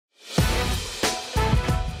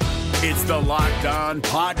It's the Locked On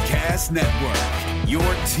Podcast Network, your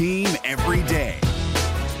team every day.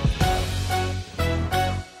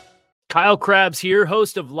 Kyle Krabs here,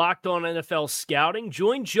 host of Locked On NFL Scouting.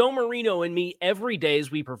 Join Joe Marino and me every day as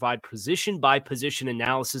we provide position-by-position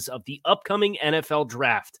analysis of the upcoming NFL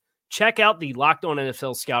Draft. Check out the Locked On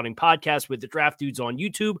NFL Scouting podcast with the Draft Dudes on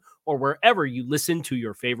YouTube or wherever you listen to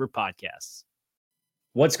your favorite podcasts.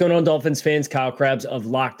 What's going on, Dolphins fans? Kyle Krabs of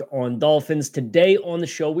Locked On Dolphins. Today on the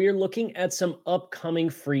show, we are looking at some upcoming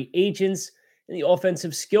free agents in the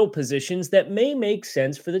offensive skill positions that may make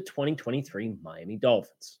sense for the 2023 Miami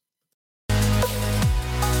Dolphins.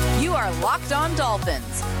 You are Locked On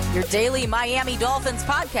Dolphins, your daily Miami Dolphins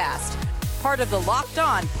podcast, part of the Locked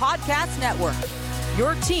On Podcast Network,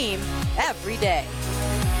 your team every day.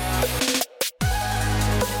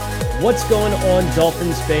 What's going on,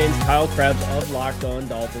 Dolphins fans? Kyle Krabs of Locked On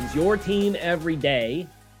Dolphins, your team every day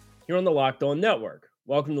here on the Locked On Network.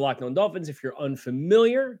 Welcome to Locked On Dolphins. If you're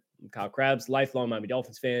unfamiliar, I'm Kyle Krabs, lifelong Miami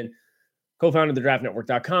Dolphins fan, co-founder of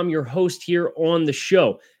thedraftnetwork.com, your host here on the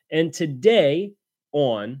show. And today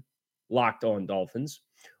on Locked On Dolphins,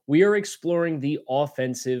 we are exploring the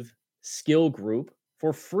offensive skill group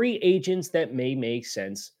for free agents that may make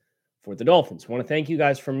sense for the Dolphins. I want to thank you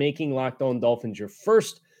guys for making Locked On Dolphins your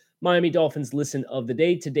first Miami Dolphins listen of the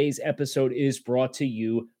day. Today's episode is brought to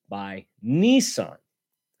you by Nissan.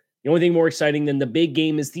 The only thing more exciting than the big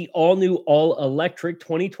game is the all-new, all-electric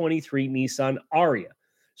 2023 Nissan Ariya.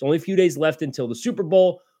 There's only a few days left until the Super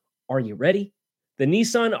Bowl. Are you ready? The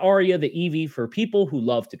Nissan Ariya, the EV for people who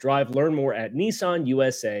love to drive. Learn more at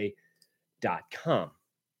nissanusa.com.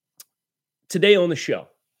 Today on the show,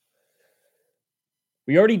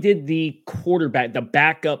 we already did the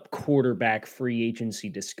backup quarterback free agency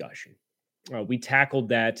discussion. We tackled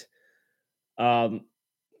that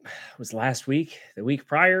was last week, the week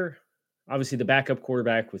prior. Obviously, the backup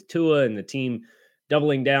quarterback with Tua and the team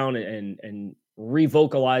doubling down and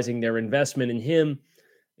revocalizing their investment in him.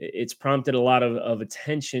 It's prompted a lot of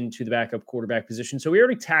attention to the backup quarterback position. So we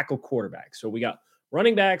already tackled quarterbacks. So we got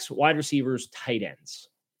running backs, wide receivers, tight ends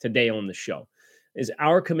today on the show. Is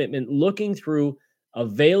our commitment looking through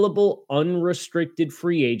available unrestricted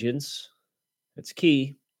free agents. That's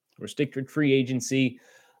key. Restricted free agency,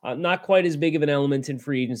 not quite as big of an element in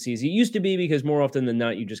free agency as it used to be, because more often than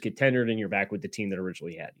not, you just get tendered and you're back with the team that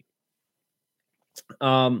originally had you.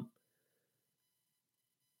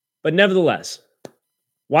 But nevertheless,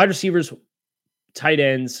 wide receivers, tight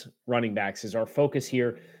ends, running backs is our focus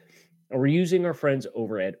here. And we're using our friends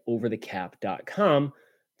over at overthecap.com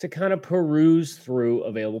to kind of peruse through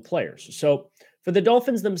available players. So for the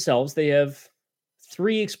Dolphins themselves, they have four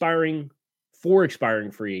expiring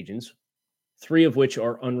free agents, three of which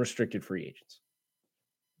are unrestricted free agents.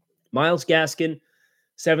 Myles Gaskin,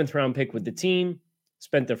 7th-round pick with the team,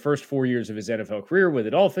 spent the first 4 years of his NFL career with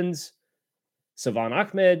the Dolphins. Salvon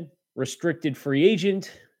Ahmed, restricted free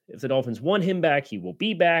agent. If the Dolphins want him back, he will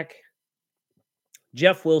be back.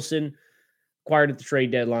 Jeff Wilson, acquired at the trade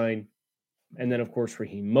deadline. And then, of course,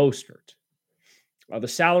 Raheem Mostert. The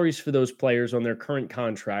salaries for those players on their current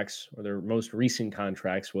contracts, or their most recent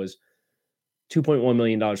contracts, was $2.1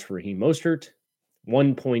 million for Raheem Mostert,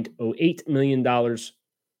 $1.08 million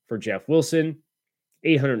for Jeff Wilson,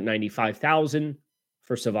 $895,000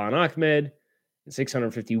 for Salvon Ahmed, and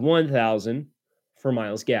 $651,000 for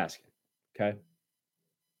Myles Gaskin. Okay.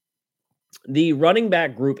 The running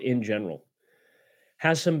back group in general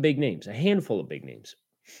has some big names, a handful of big names.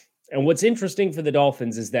 And what's interesting for the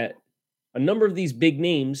Dolphins is that a number of these big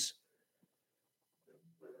names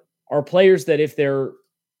are players that if their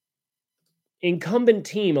incumbent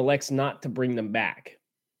team elects not to bring them back,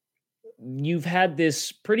 you've had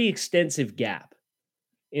this pretty extensive gap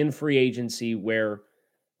in free agency where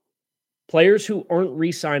players who aren't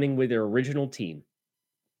re-signing with their original team,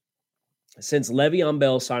 since Le'Veon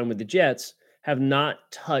Bell signed with the Jets, have not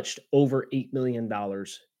touched over $8 million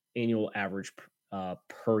annual average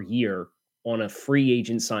per year on a free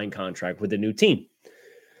agent signed contract with a new team.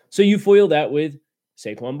 So you foil that with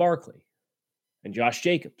Saquon Barkley and Josh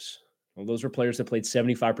Jacobs. Well, those are players that played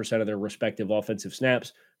 75% of their respective offensive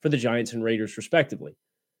snaps for the Giants and Raiders, respectively.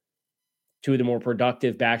 Two of the more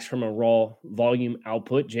productive backs from a raw volume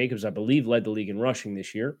output. Jacobs, I believe, led the league in rushing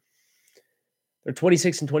this year. They're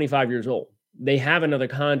 26 and 25 years old. They have another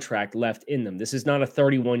contract left in them. This is not a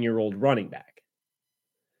 31-year-old running back.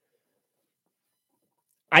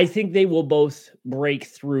 I think they will both break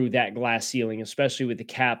through that glass ceiling, especially with the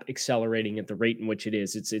cap accelerating at the rate in which it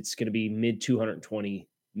is. It's going to be mid $220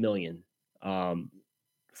 million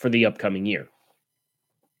for the upcoming year.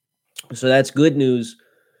 So that's good news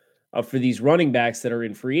for these running backs that are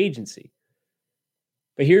in free agency.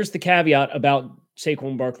 But here's the caveat about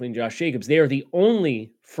Saquon Barkley and Josh Jacobs. They are the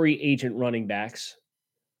only free agent running backs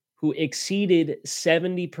who exceeded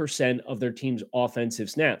 70% of their team's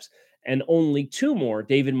offensive snaps. And only two more,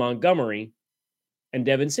 David Montgomery and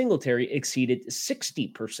Devin Singletary, exceeded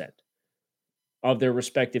 60% of their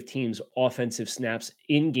respective teams' offensive snaps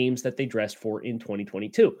in games that they dressed for in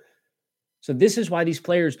 2022. So this is why these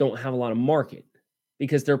players don't have a lot of market,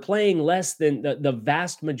 because they're playing less than, the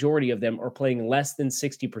vast majority of them are playing less than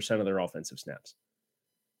 60% of their offensive snaps.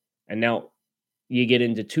 And now you get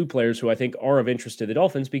into two players who I think are of interest to the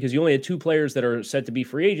Dolphins, because you only had two players that are set to be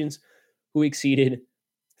free agents who exceeded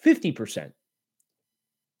 50%.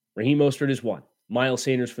 Raheem Mostert is one. Miles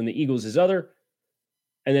Sanders from the Eagles is other.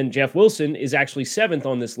 And then Jeff Wilson is actually seventh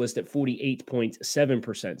on this list at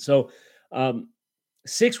 48.7%. So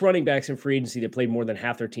 6 running backs in free agency that played more than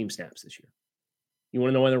half their team snaps this year. You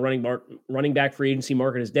want to know why the running back free agency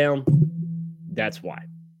market is down? That's why.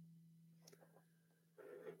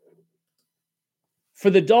 For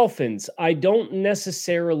the Dolphins, I don't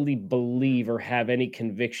necessarily believe or have any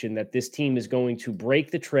conviction that this team is going to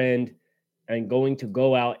break the trend and going to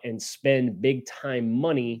go out and spend big time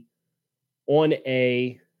money on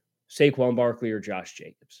a Saquon Barkley or Josh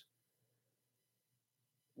Jacobs.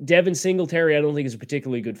 Devin Singletary, I don't think is a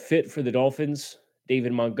particularly good fit for the Dolphins.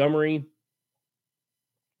 David Montgomery,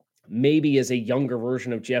 maybe as a younger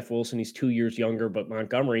version of Jeff Wilson. He's 2 years younger, but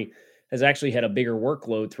Montgomery has actually had a bigger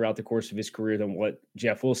workload throughout the course of his career than what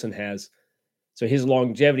Jeff Wilson has. So his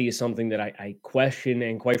longevity is something that I question,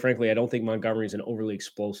 and quite frankly, I don't think Montgomery is an overly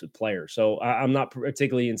explosive player. So I'm not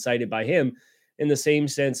particularly incited by him in the same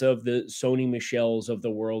sense of the Sony Michels of the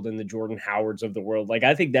world and the Jordan Howards of the world. Like,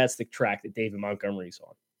 I think that's the track that David Montgomery's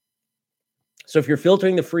on. So if you're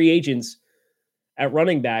filtering the free agents at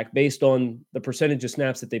running back based on the percentage of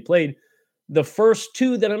snaps that they played, the first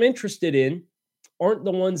two that I'm interested in aren't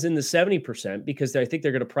the ones in the 70%, because I think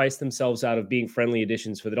they're going to price themselves out of being friendly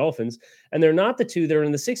additions for the Dolphins. And they're not the two that are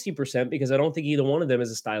in the 60%, because I don't think either one of them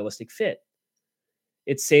is a stylistic fit.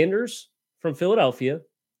 It's Sanders from Philadelphia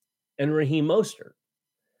and Raheem Mostert.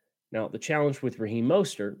 Now, the challenge with Raheem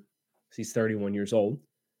Mostert is he's 31 years old.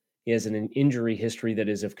 He has an injury history that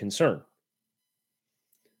is of concern.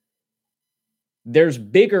 There's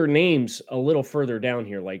bigger names a little further down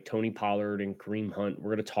here, like Tony Pollard and Kareem Hunt.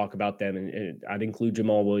 We're going to talk about them, and I'd include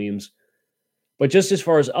Jamal Williams. But just as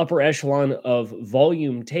far as upper echelon of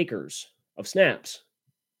volume takers of snaps,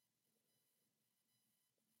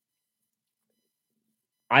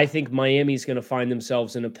 I think Miami's going to find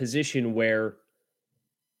themselves in a position where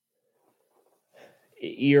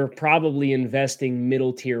you're probably investing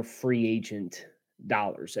middle-tier free agent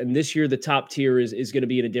dollars. And this year, the top tier is going to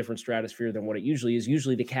be in a different stratosphere than what it usually is.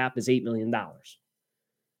 Usually the cap is $8 million.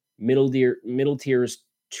 Middle tier is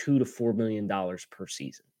 $2 to $4 million per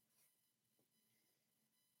season.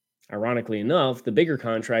 Ironically enough, the bigger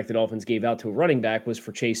contract that Dolphins gave out to a running back was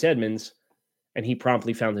for Chase Edmonds, and he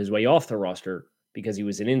promptly found his way off the roster because he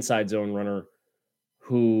was an inside zone runner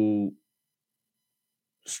who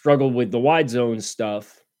struggled with the wide zone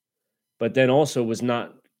stuff, but then also was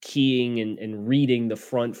not keying and reading the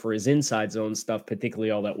front for his inside zone stuff particularly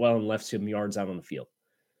all that well, and left some yards out on the field.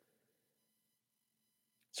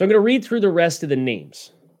 So I'm going to read through the rest of the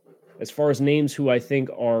names as far as names who I think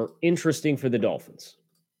are interesting for the Dolphins.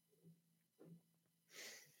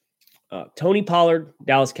 Tony Pollard,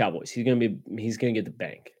 Dallas Cowboys. He's going to get the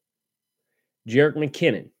bank. Jerick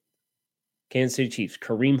McKinnon, Kansas City Chiefs.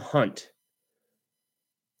 Kareem Hunt,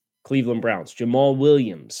 Cleveland Browns. Jamal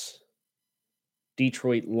Williams,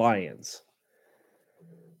 Detroit Lions.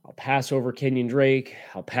 I'll pass over Kenyon Drake.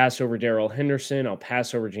 I'll pass over Darrell Henderson. I'll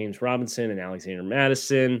pass over James Robinson and Alexander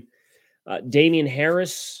Mattison. Damian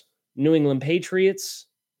Harris, New England Patriots,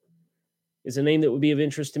 is a name that would be of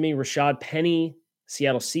interest to me. Rashad Penny,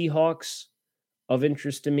 Seattle Seahawks, of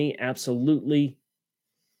interest to me, absolutely.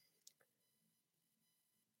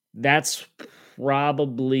 That's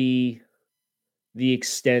probably the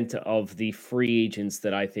extent of the free agents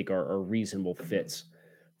that I think are reasonable fits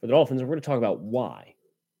for the Dolphins. And we're going to talk about why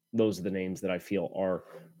those are the names that I feel are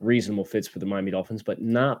reasonable fits for the Miami Dolphins, but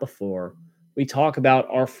not before we talk about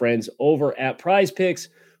our friends over at Prize Picks,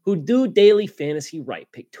 who do daily fantasy right.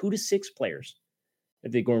 Pick 2 to 6 players.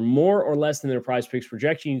 If they go more or less than their Prize Picks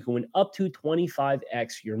projection, you can win up to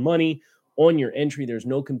 25x your money on your entry. There's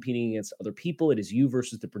no competing against other people. It is you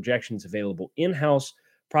versus the projections available in-house.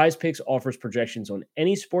 Prize Picks offers projections on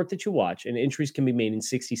any sport that you watch, and entries can be made in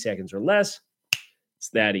 60 seconds or less. It's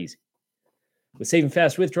that easy. With safe and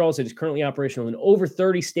fast withdrawals, it is currently operational in over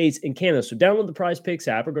 30 states and Canada. So download the Prize Picks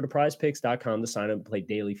app or go to prizepicks.com to sign up and play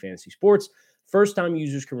daily fantasy sports. First-time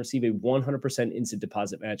users can receive a 100% instant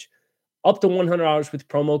deposit match up to $100 with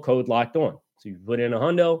promo code Locked On. So you put in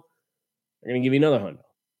 $100, they're going to give you another $100.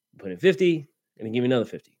 You put in $50, and they give you another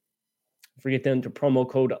 $50. Forget them to promo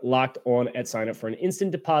code Locked On at sign up for an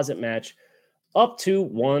instant deposit match up to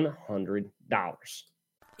 $100.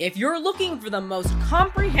 If you're looking for the most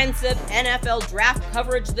comprehensive NFL draft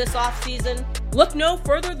coverage this offseason, look no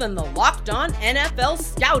further than the Locked On NFL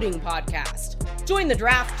Scouting Podcast. Join the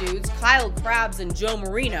draft dudes, Kyle Krabs and Joe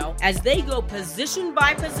Marino, as they go position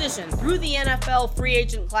by position through the NFL free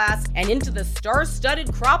agent class and into the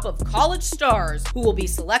star-studded crop of college stars who will be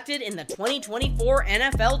selected in the 2024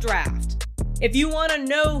 NFL Draft. If you want to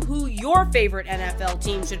know who your favorite NFL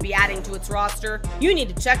team should be adding to its roster, you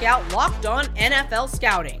need to check out Locked On NFL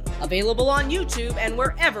Scouting, available on YouTube and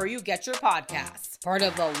wherever you get your podcasts. Part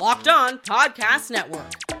of the Locked On Podcast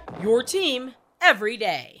Network, your team every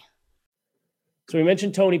day. So we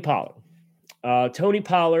mentioned Tony Pollard. Tony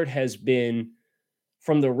Pollard has been,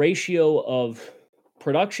 from the ratio of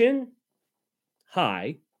production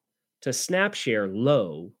high to snap share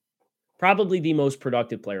low, probably the most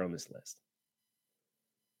productive player on this list.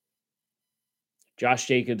 Josh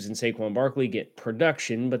Jacobs and Saquon Barkley get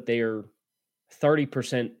production, but they are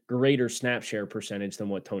 30% greater snap share percentage than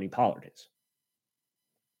what Tony Pollard is.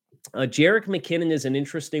 Jerick McKinnon is an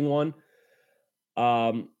interesting one.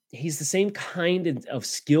 He's the same kind of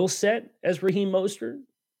skill set as Raheem Mostert.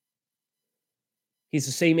 He's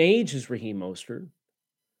the same age as Raheem Mostert,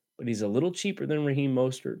 but he's a little cheaper than Raheem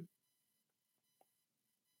Mostert.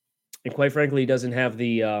 And quite frankly, he doesn't have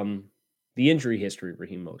the injury history of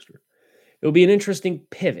Raheem Mostert. It would be an interesting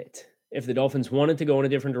pivot if the Dolphins wanted to go in a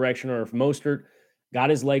different direction, or if Mostert got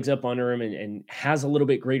his legs up under him and has a little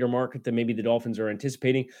bit greater market than maybe the Dolphins are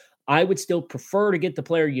anticipating. I would still prefer to get the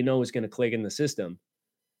player you know is going to click in the system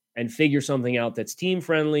and figure something out that's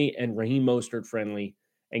team-friendly and Raheem Mostert-friendly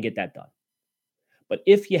and get that done. But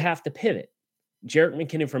if you have to pivot, Jerick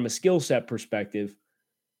McKinnon from a skill set perspective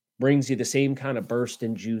brings you the same kind of burst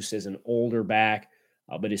and juice as an older back,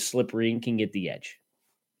 but is slippery and can get the edge.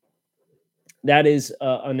 That is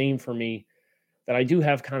a name for me that I do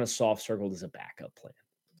have kind of soft circled as a backup plan.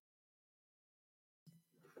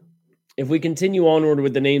 If we continue onward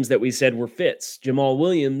with the names that we said were fits, Jamal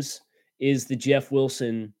Williams is the Jeff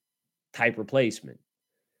Wilson type replacement.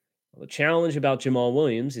 Well, the challenge about Jamal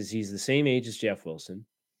Williams is he's the same age as Jeff Wilson.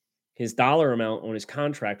 His dollar amount on his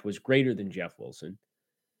contract was greater than Jeff Wilson.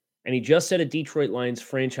 And he just set a Detroit Lions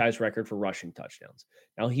franchise record for rushing touchdowns.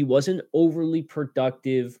 Now, he wasn't overly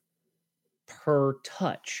productive per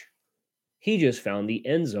touch. He just found the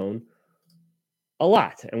end zone a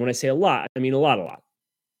lot. And when I say a lot, I mean a lot.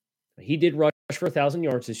 He did rush for 1,000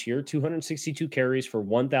 yards this year, 262 carries for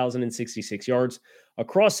 1,066 yards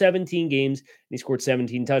across 17 games, and he scored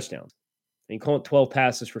 17 touchdowns. And he caught 12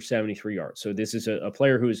 passes for 73 yards. So this is a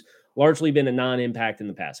player who's largely been a non-impact in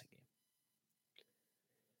the passing game.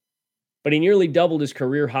 But he nearly doubled his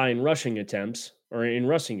career high in rushing attempts, or in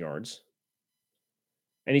rushing yards.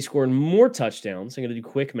 And he scored more touchdowns. I'm going to do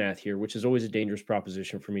quick math here, which is always a dangerous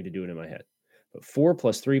proposition for me to do it in my head. But 4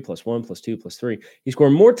 + 3 + 1 + 2 + 3. He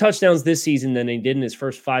scored more touchdowns this season than he did in his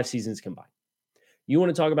first 5 seasons combined. You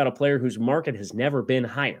want to talk about a player whose market has never been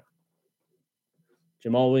higher.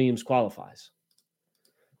 Jamal Williams qualifies.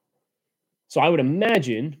 So I would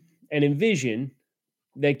imagine and envision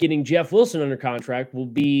that getting Jeff Wilson under contract will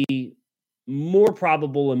be more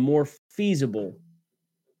probable and more feasible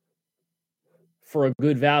for a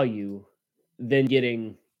good value than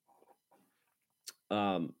getting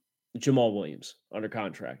Jamal Williams under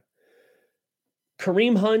contract.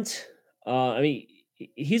 Kareem Hunt,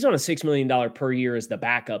 he's on a $6 million per year as the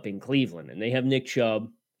backup in Cleveland, and they have Nick Chubb.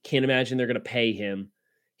 Can't imagine they're going to pay him.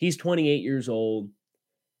 He's 28 years old.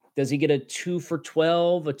 Does he get a 2 for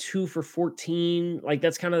 12, a 2 for 14? Like,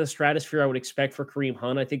 that's kind of the stratosphere I would expect for Kareem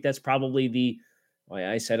Hunt. I think that's probably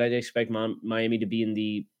I said I'd expect Miami to be in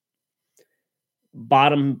the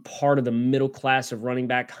bottom part of the middle class of running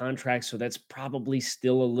back contracts, so that's probably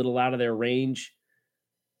still a little out of their range.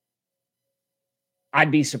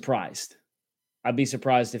 I'd be surprised.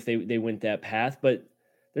 If they went that path, but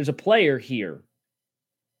there's a player here,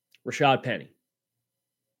 Rashad Penny,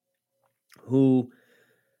 who,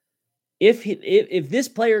 if this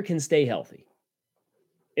player can stay healthy,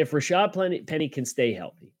 if Rashad Penny can stay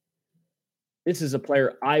healthy, this is a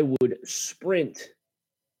player I would sprint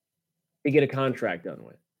to get a contract done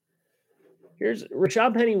with.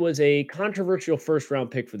 Rashad Penny was a controversial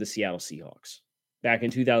first-round pick for the Seattle Seahawks back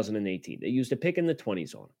in 2018. They used a pick in the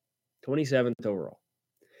 20s on him, 27th overall.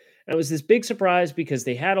 And it was this big surprise because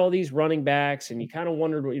they had all these running backs, and you kind of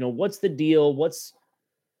wondered, what's the deal?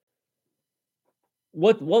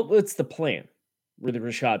 what's the plan with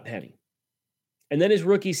Rashad Penny? And then his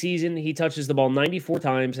rookie season, he touches the ball 94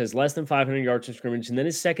 times, has less than 500 yards from scrimmage. And then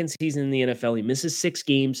his second season in the NFL, he misses 6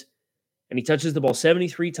 games, and he touches the ball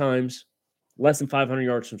 73 times, less than 500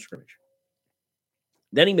 yards from scrimmage.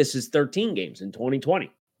 Then he misses 13 games in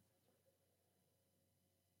 2020.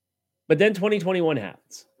 But then 2021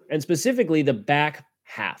 happens, and specifically the back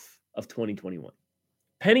half of 2021.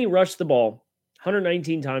 Penny rushed the ball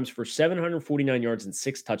 119 times for 749 yards and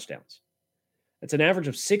 6 touchdowns. That's an average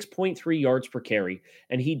of 6.3 yards per carry,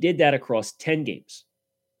 and he did that across 10 games,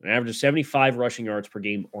 an average of 75 rushing yards per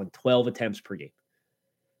game on 12 attempts per game.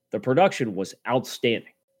 The production was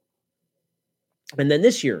outstanding. And then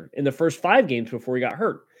this year, in the first 5 games before he got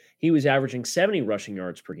hurt, he was averaging 70 rushing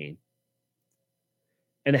yards per game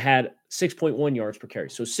and had 6.1 yards per carry.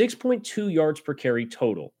 So 6.2 yards per carry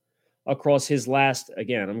total across his last,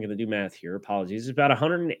 again, I'm going to do math here, apologies, it's about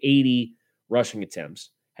 180 rushing attempts.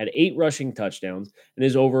 Had 8 rushing touchdowns, and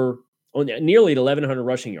is over nearly 1,100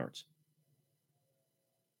 rushing yards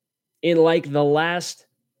in like the last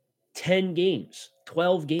 10 games,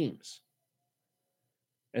 12 games.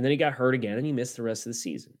 And then he got hurt again, and he missed the rest of the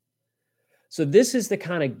season. So this is the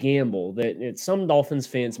kind of gamble that some Dolphins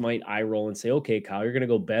fans might eye roll and say, okay, Kyle, you're going to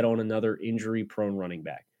go bet on another injury-prone running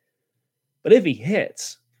back. But if he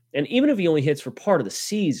hits, and even if he only hits for part of the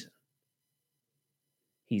season,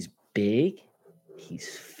 he's big,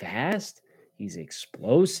 he's fast, he's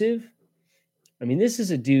explosive. I mean, this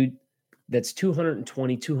is a dude that's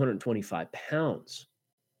 220, 225 pounds.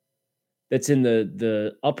 That's in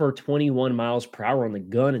the upper 21 miles per hour on the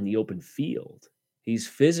gun in the open field. He's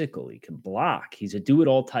physical. He can block. He's a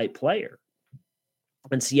do-it-all type player.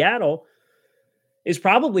 And Seattle is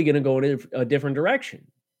probably going to go in a different direction.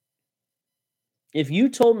 If you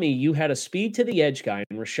told me you had a speed to the edge guy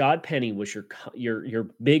and Rashad Penny was your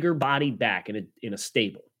bigger body back in a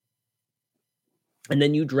stable, and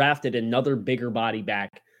then you drafted another bigger body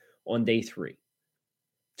back on day 3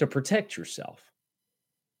 to protect yourself,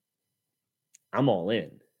 I'm all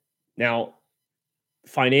in. Now,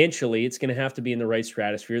 financially, it's going to have to be in the right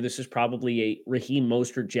stratosphere. This is probably a Raheem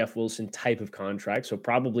Mostert, Jeff Wilson type of contract, so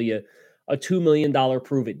probably a $2 million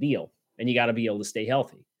prove-it deal, and you got to be able to stay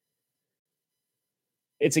healthy.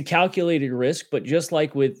 It's a calculated risk, but just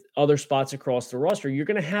like with other spots across the roster, you're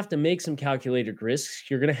going to have to make some calculated risks.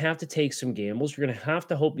 You're going to have to take some gambles. You're going to have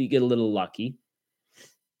to hope you get a little lucky.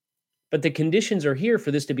 But the conditions are here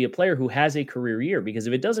for this to be a player who has a career year, because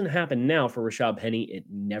if it doesn't happen now for Rashad Penny, it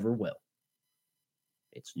never will.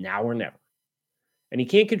 It's now or never. And he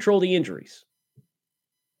can't control the injuries,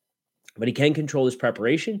 but he can control his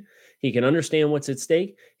preparation. He can understand what's at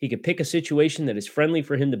stake. He can pick a situation that is friendly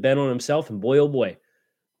for him to bet on himself. And boy, oh boy,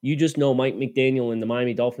 you just know Mike McDaniel and the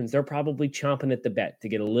Miami Dolphins, they're probably chomping at the bit to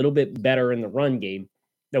get a little bit better in the run game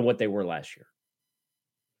than what they were last year.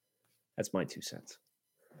 That's my 2 cents.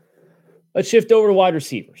 Let's shift over to wide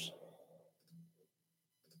receivers.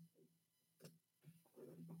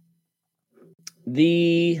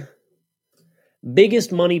 The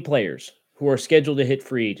biggest money players who are scheduled to hit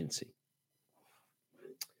free agency.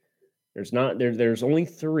 There's only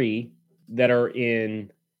 3 that are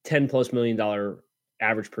in $10+ million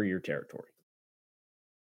average per year territory.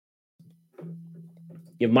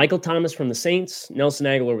 You have Michael Thomas from the Saints, Nelson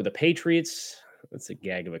Aguilar with the Patriots. That's a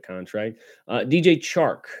gag of a contract. DJ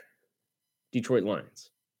Chark, Detroit Lions.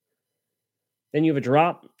 Then you have a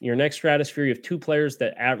drop. Your next stratosphere, you have 2 players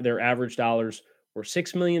that their average dollars were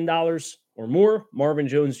 $6 million or more. Marvin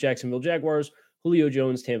Jones, Jacksonville Jaguars. Julio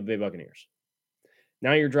Jones, Tampa Bay Buccaneers.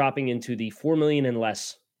 Now you're dropping into the $4 million and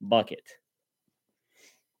less bucket.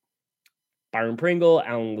 Byron Pringle,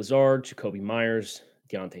 Alan Lazard, Jacoby Myers,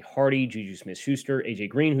 Deontay Hardy, Juju Smith-Schuster, AJ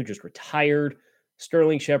Green, who just retired,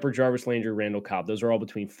 Sterling Shepard, Jarvis Landry, Randall Cobb. Those are all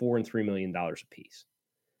between $4 and $3 million apiece.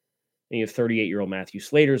 And you have 38-year-old Matthew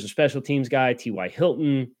Slater as a special teams guy, T.Y.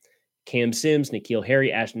 Hilton, Cam Sims, N'Keal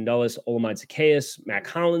Harry, Ashton Dulles, Olamide Zacchaeus. Matt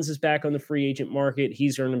Collins is back on the free agent market.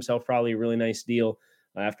 He's earned himself probably a really nice deal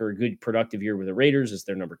after a good productive year with the Raiders as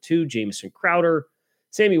their number 2. Jamison Crowder,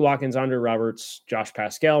 Sammy Watkins, Andre Roberts, Josh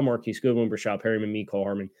Pascal, Marquise Goodwin, Brashad Perryman, Mecole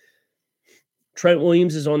Hardman. Trent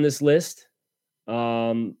Williams is on this list.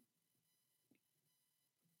 River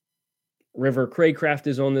Craycraft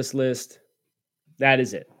is on this list. That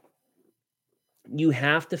is it. You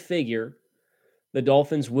have to figure the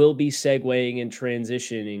Dolphins will be segueing and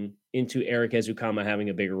transitioning into Eric Ezukama having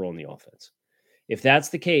a bigger role in the offense. If that's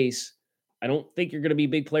the case, I don't think you're going to be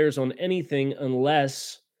big players on anything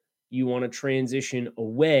unless you want to transition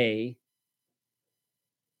away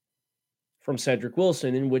from Cedric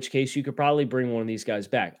Wilson, in which case you could probably bring one of these guys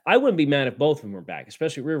back. I wouldn't be mad if both of them were back,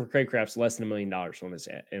 especially River Craycraft's less than $1 million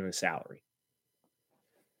in his salary.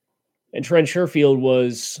 And Trent Sherfield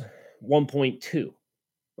was 1.2.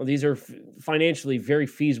 Well, these are financially very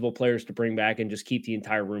feasible players to bring back and just keep the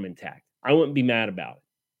entire room intact. I wouldn't be mad about it.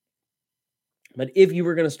 But if you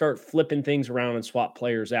were going to start flipping things around and swap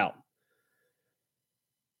players out,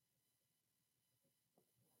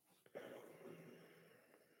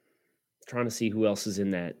 trying to see who else is in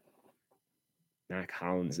that. Mac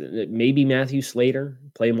Hollins, maybe Matthew Slater,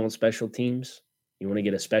 play him on special teams. You want to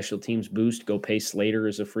get a special teams boost, go pay Slater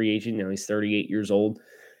as a free agent. Now he's 38 years old.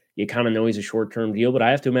 You kind of know he's a short-term deal, but I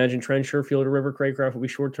have to imagine Trent Sherfield or River Craycraft will be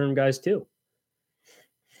short-term guys too.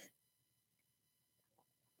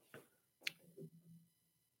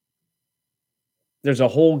 There's a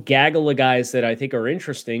whole gaggle of guys that I think are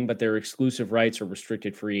interesting, but their exclusive rights are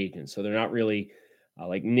restricted free agents. So they're not really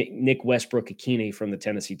like Nick Westbrook-Akine from the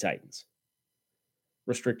Tennessee Titans.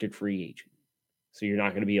 Restricted free agent. So you're not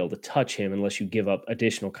going to be able to touch him unless you give up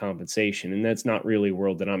additional compensation. And that's not really a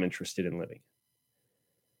world that I'm interested in living.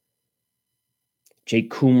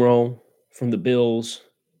 Jake Kumro from the Bills.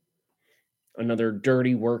 Another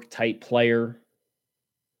dirty work type player.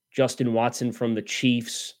 Justin Watson from the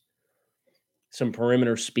Chiefs. Some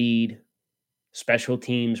perimeter speed. Special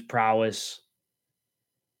teams prowess.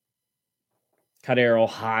 Kadero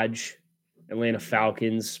Hodge. Atlanta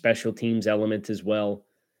Falcons. Special teams element as well.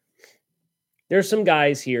 There's some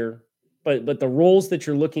guys here, but the roles that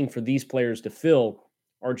you're looking for these players to fill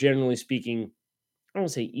are generally speaking, I don't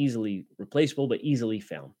want to say easily replaceable, but easily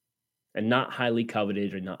found and not highly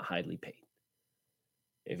coveted or not highly paid.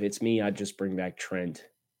 If it's me, I'd just bring back Trent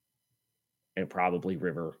and probably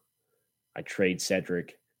River. I'd trade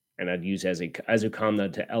Cedric and I'd use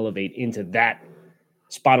Ezukanma to elevate into that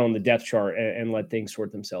spot on the depth chart and let things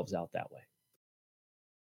sort themselves out that way.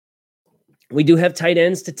 We do have tight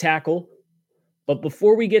ends to tackle. But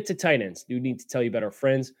before we get to tight ends, I do need to tell you about our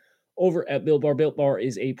friends over at Built Bar. Built Bar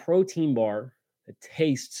is a protein bar that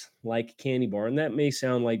tastes like candy bar. And that may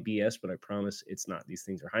sound like BS, but I promise it's not. These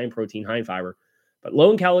things are high in protein, high in fiber, but low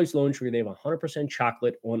in calories, low in sugar. They have 100%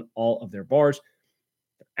 chocolate on all of their bars.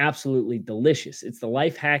 They're absolutely delicious. It's the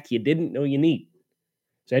life hack you didn't know you need.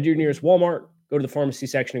 So head to your nearest Walmart, go to the pharmacy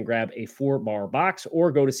section and grab a 4-bar box,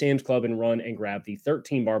 or go to Sam's Club and run and grab the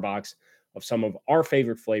 13-bar box of some of our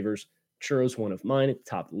favorite flavors. Churros, one of mine at the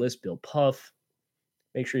top of the list. Bill Puff.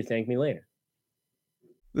 Make sure you thank me later.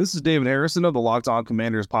 This is David Harrison of the Locked On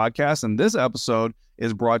Commanders podcast, and this episode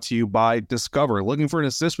is brought to you by Discover. Looking for an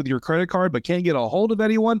assist with your credit card but can't get a hold of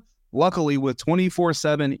anyone? Luckily, with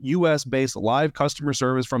 24/7 U.S.-based live customer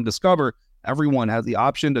service from Discover, everyone has the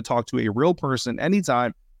option to talk to a real person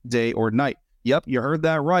anytime, day or night. Yep, you heard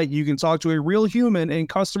that right. You can talk to a real human in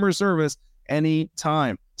customer service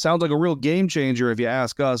anytime. Sounds like a real game changer if you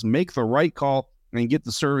ask us. Make the right call and get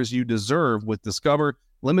the service you deserve with Discover.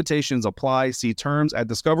 Limitations apply. See terms at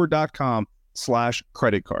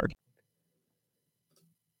discover.com/creditcard.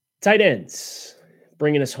 Tight ends.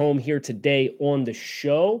 Bringing us home here today on the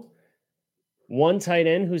show. One tight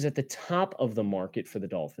end who's at the top of the market for the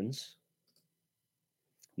Dolphins.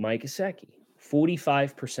 Mike Gesicki.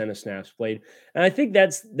 45% of snaps played. And I think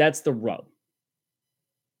that's the rub.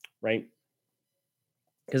 Right?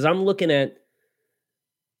 Because I'm looking at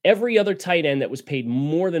every other tight end that was paid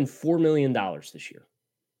more than $4 million this year.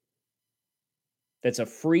 That's a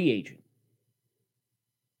free agent.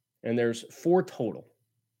 And there's 4 total.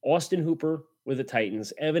 Austin Hooper with the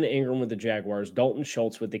Titans, Evan Ingram with the Jaguars, Dalton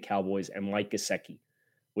Schultz with the Cowboys, and Mike Gesicki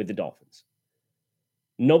with the Dolphins.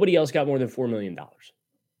 Nobody else got more than $4 million.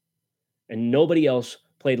 And nobody else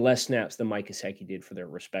played less snaps than Mike Gesicki did for their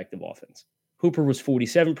respective offense. Hooper was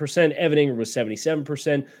 47%, Evan Ingram was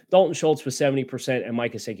 77%, Dalton Schultz was 70%, and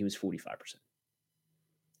Mike Gesicki was 45%.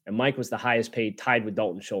 And Mike was the highest paid, tied with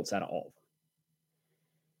Dalton Schultz out of all of them.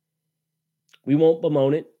 We won't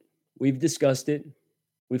bemoan it. We've discussed it.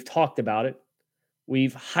 We've talked about it.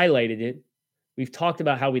 We've highlighted it. We've talked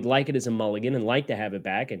about how we'd like it as a mulligan and like to have it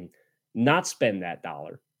back and not spend that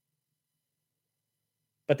dollar.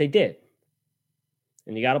 But they did.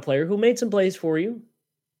 And you got a player who made some plays for you.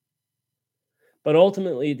 But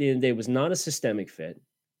ultimately, at the end of the day, was not a systemic fit.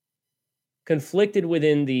 Conflicted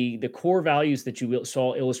within the core values that you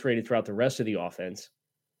saw illustrated throughout the rest of the offense.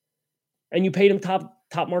 And you paid him top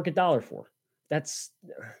market dollar for. That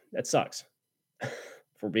sucks,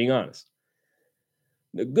 if we're being honest.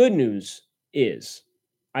 The good news is,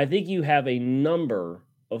 I think you have a number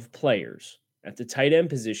of players at the tight end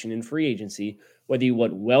position in free agency, whether you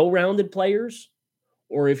want well-rounded players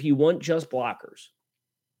or if you want just blockers.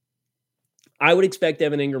 I would expect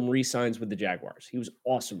Evan Ingram re-signs with the Jaguars. He was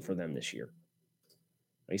awesome for them this year.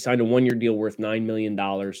 He signed a one-year deal worth $9 million,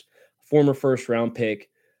 former first-round pick.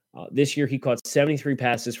 This year, he caught 73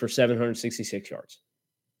 passes for 766 yards.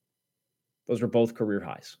 Those were both career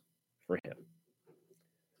highs for him.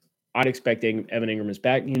 I'd expect Evan Ingram is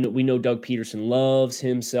back. We know Doug Peterson loves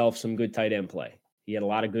himself some good tight end play. He had a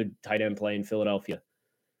lot of good tight end play in Philadelphia.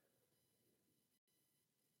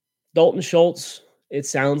 Dalton Schultz, it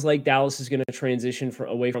sounds like Dallas is going to transition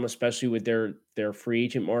away from, especially with their free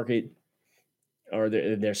agent market or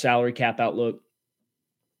their salary cap outlook.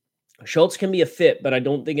 Schultz can be a fit, but I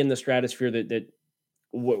don't think in the stratosphere that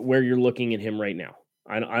where you're looking at him right now.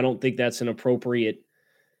 I don't think that's an appropriate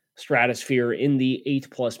stratosphere in the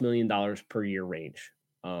 $8+ million per year range.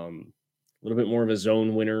 A little bit more of a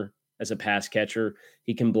zone winner as a pass catcher.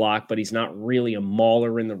 He can block, but he's not really a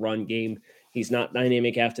mauler in the run game. He's not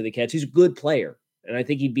dynamic after the catch. He's a good player, and I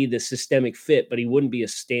think he'd be the systemic fit, but he wouldn't be a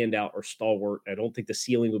standout or stalwart. I don't think the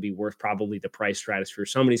ceiling would be worth probably the price stratosphere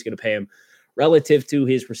somebody's going to pay him relative to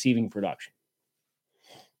his receiving production.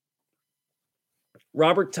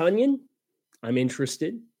 Robert Tonyan, I'm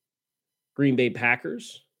interested. Green Bay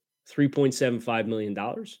Packers, $3.75 million.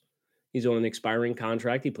 He's on an expiring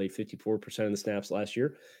contract. He played 54% of the snaps last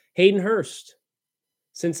year. Hayden Hurst,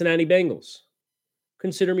 Cincinnati Bengals.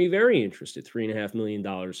 Consider me very interested. $3.5 million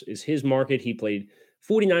is his market. He played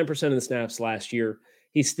 49% of the snaps last year.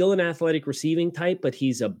 He's still an athletic receiving type, but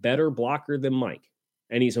he's a better blocker than Mike.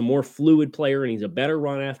 And he's a more fluid player, and he's a better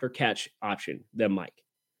run after catch option than Mike.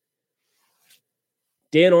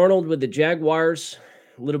 Dan Arnold with the Jaguars,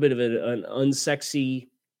 a little bit of an unsexy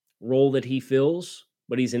role that he fills,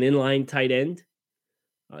 but he's an inline tight end.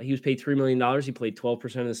 He was paid $3 million. He played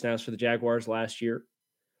 12% of the snaps for the Jaguars last year.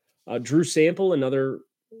 Drew Sample, another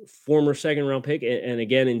former second-round pick, and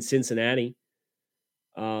again in Cincinnati.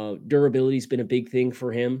 Durability's been a big thing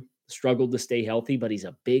for him. Struggled to stay healthy, but he's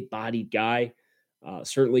a big-bodied guy.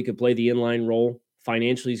 Certainly could play the inline role.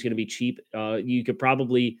 Financially, he's going to be cheap. You could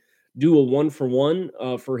probably do a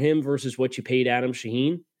 1-for-1 for him versus what you paid Adam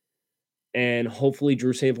Shaheen. And hopefully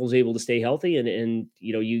Drew Sample is able to stay healthy and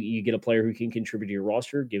you get a player who can contribute to your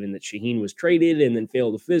roster, given that Shaheen was traded and then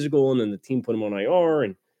failed a physical, and then the team put him on IR,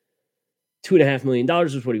 and $2.5 million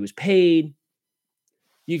was what he was paid.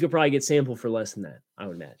 You could probably get Sample for less than that, I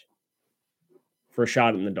would imagine, for a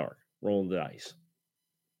shot in the dark, rolling the dice.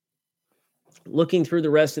 Looking through the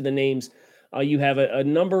rest of the names, you have a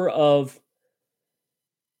number of,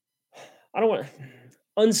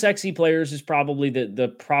 unsexy players is probably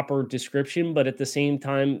the proper description, but at the same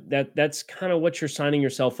time, that's kind of what you're signing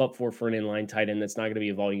yourself up for an inline tight end that's not going to be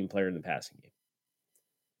a volume player in the passing game.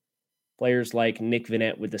 Players like Nick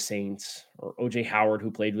Vannett with the Saints, or O.J. Howard,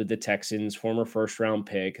 who played with the Texans, former first-round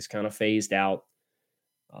pick, is kind of phased out,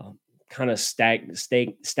 kind of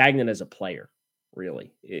stagnant as a player,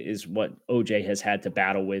 really, is what O.J. has had to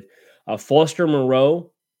battle with. Foster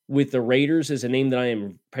Moreau with the Raiders is a name that I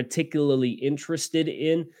am particularly interested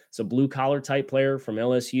in. It's a blue-collar type player from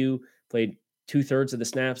LSU, played 2/3 of the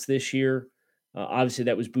snaps this year. Obviously,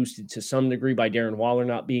 that was boosted to some degree by Darren Waller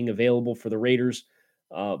not being available for the Raiders.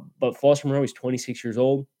 But Foster Moreau, he's 26 years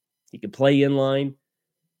old. He can play inline.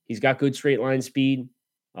 He's got good straight line speed,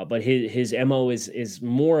 but his MO is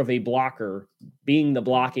more of a blocker, being the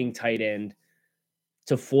blocking tight end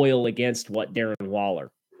to foil against what Darren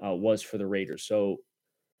Waller was for the Raiders. So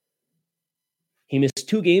he missed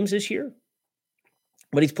 2 games this year,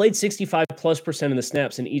 but he's played 65+% of the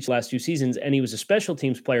snaps in each last 2 seasons, and he was a special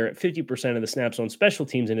teams player at 50% of the snaps on special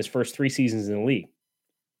teams in his first 3 seasons in the league.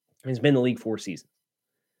 He's been in the league 4 seasons.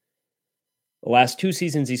 The last 2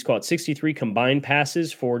 seasons, he's caught 63 combined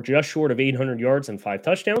passes for just short of 800 yards and 5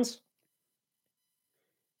 touchdowns.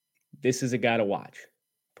 This is a guy to watch.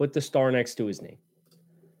 Put the star next to his name.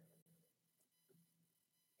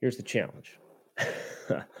 Here's the challenge.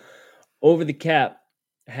 Over the Cap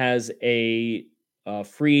has a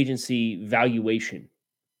free agency valuation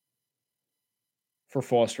for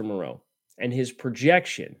Foster Moreau, and his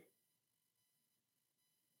projection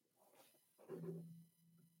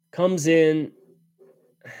comes in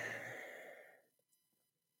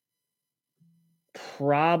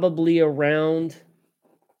probably around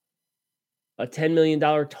a $10 million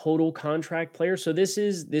total contract player. So this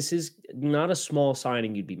is not a small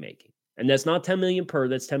signing you'd be making. And that's not $10 million per,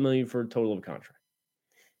 that's $10 million for a total of a contract.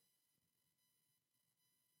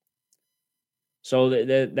 So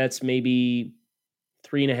that's maybe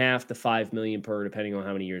 $3.5 to $5 million per, depending on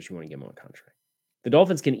how many years you want to give him on a contract. The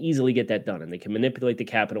Dolphins can easily get that done, and they can manipulate the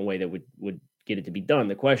cap in a way that would get it to be done.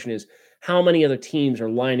 The question is, how many other teams are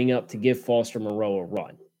lining up to give Foster Moreau a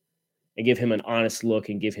run? and give him an honest look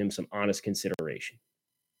and give him some honest consideration?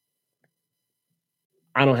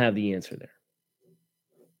 I don't have the answer there.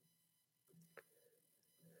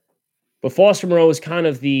 But Foster Moreau is kind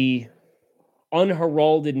of the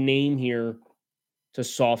unheralded name here to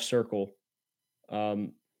soft circle.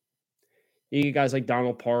 You get guys like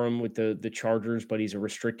Donald Parham with the Chargers, but he's a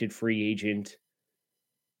restricted free agent.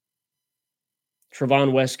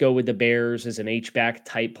 Trevon Wesco with the Bears is an H-back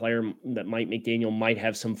type player that Mike McDaniel might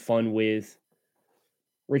have some fun with.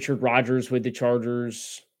 Richard Rodgers with the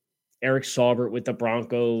Chargers. Eric Saubert with the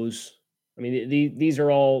Broncos. I mean, these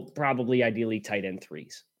are all probably ideally tight end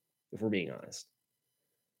threes, if we're being honest.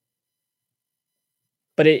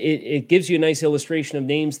 But it gives you a nice illustration of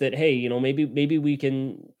names that, hey, maybe we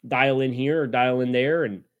can dial in here or dial in there,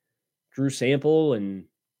 and Drew Sample and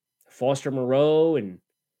Foster Moreau, and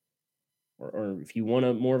or if you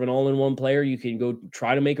want more of an all-in-one player, you can go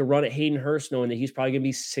try to make a run at Hayden Hurst, knowing that he's probably going to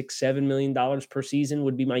be $6-7 million per season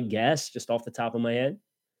would be my guess, just off the top of my head.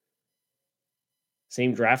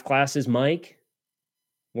 Same draft class as Mike,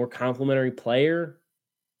 more complimentary player.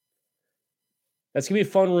 That's going to be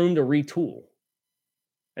a fun room to retool.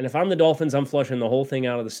 And if I'm the Dolphins, I'm flushing the whole thing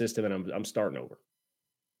out of the system and I'm starting over.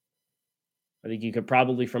 I think you could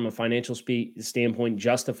probably, from a financial standpoint,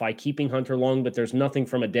 justify keeping Hunter Long, but there's nothing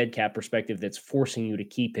from a dead cap perspective that's forcing you to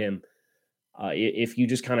keep him if you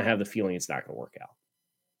just kind of have the feeling it's not going to work out.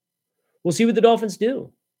 We'll see what the Dolphins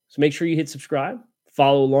do. So make sure you hit subscribe.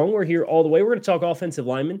 Follow along. We're here all the way. We're going to talk offensive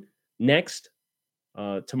linemen next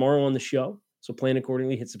tomorrow on the show. So plan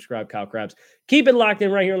accordingly. Hit subscribe, Kyle Krabs. Keep it locked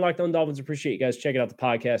in right here on Locked On Dolphins. Appreciate you guys checking out the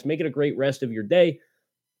podcast. Make it a great rest of your day.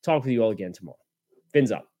 Talk with you all again tomorrow.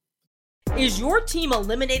 Fins up. Is your team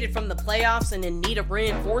eliminated from the playoffs and in need of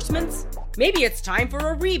reinforcements? Maybe it's time for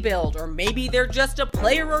a rebuild, or maybe they're just a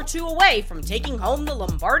player or two away from taking home the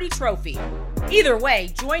Lombardi Trophy. Either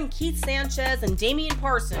way, join Keith Sanchez and Damian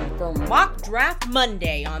Parson for Mock Draft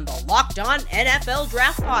Monday on the Locked On NFL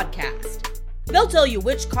Draft Podcast. They'll tell you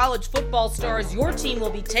which college football stars your team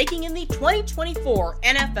will be taking in the 2024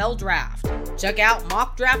 NFL Draft. Check out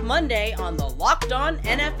Mock Draft Monday on the Locked On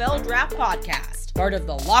NFL Draft Podcast, part of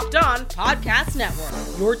the Locked On Podcast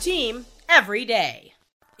Network, your team every day.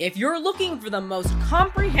 If you're looking for the most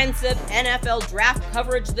comprehensive NFL draft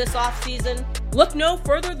coverage this offseason, look no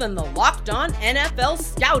further than the Locked On NFL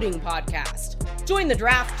Scouting Podcast. Join the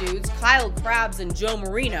draft dudes, Kyle Krabs and Joe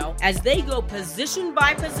Marino, as they go position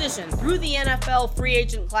by position through the NFL free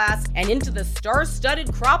agent class and into the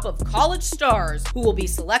star-studded crop of college stars who will be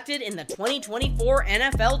selected in the 2024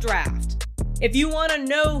 NFL Draft. If you want to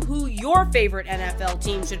know who your favorite NFL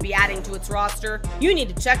team should be adding to its roster, you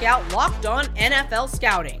need to check out Locked On NFL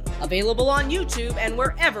Scouting, available on YouTube and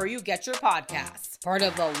wherever you get your podcasts. Part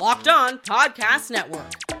of the Locked On Podcast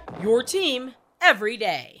Network, your team every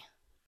day.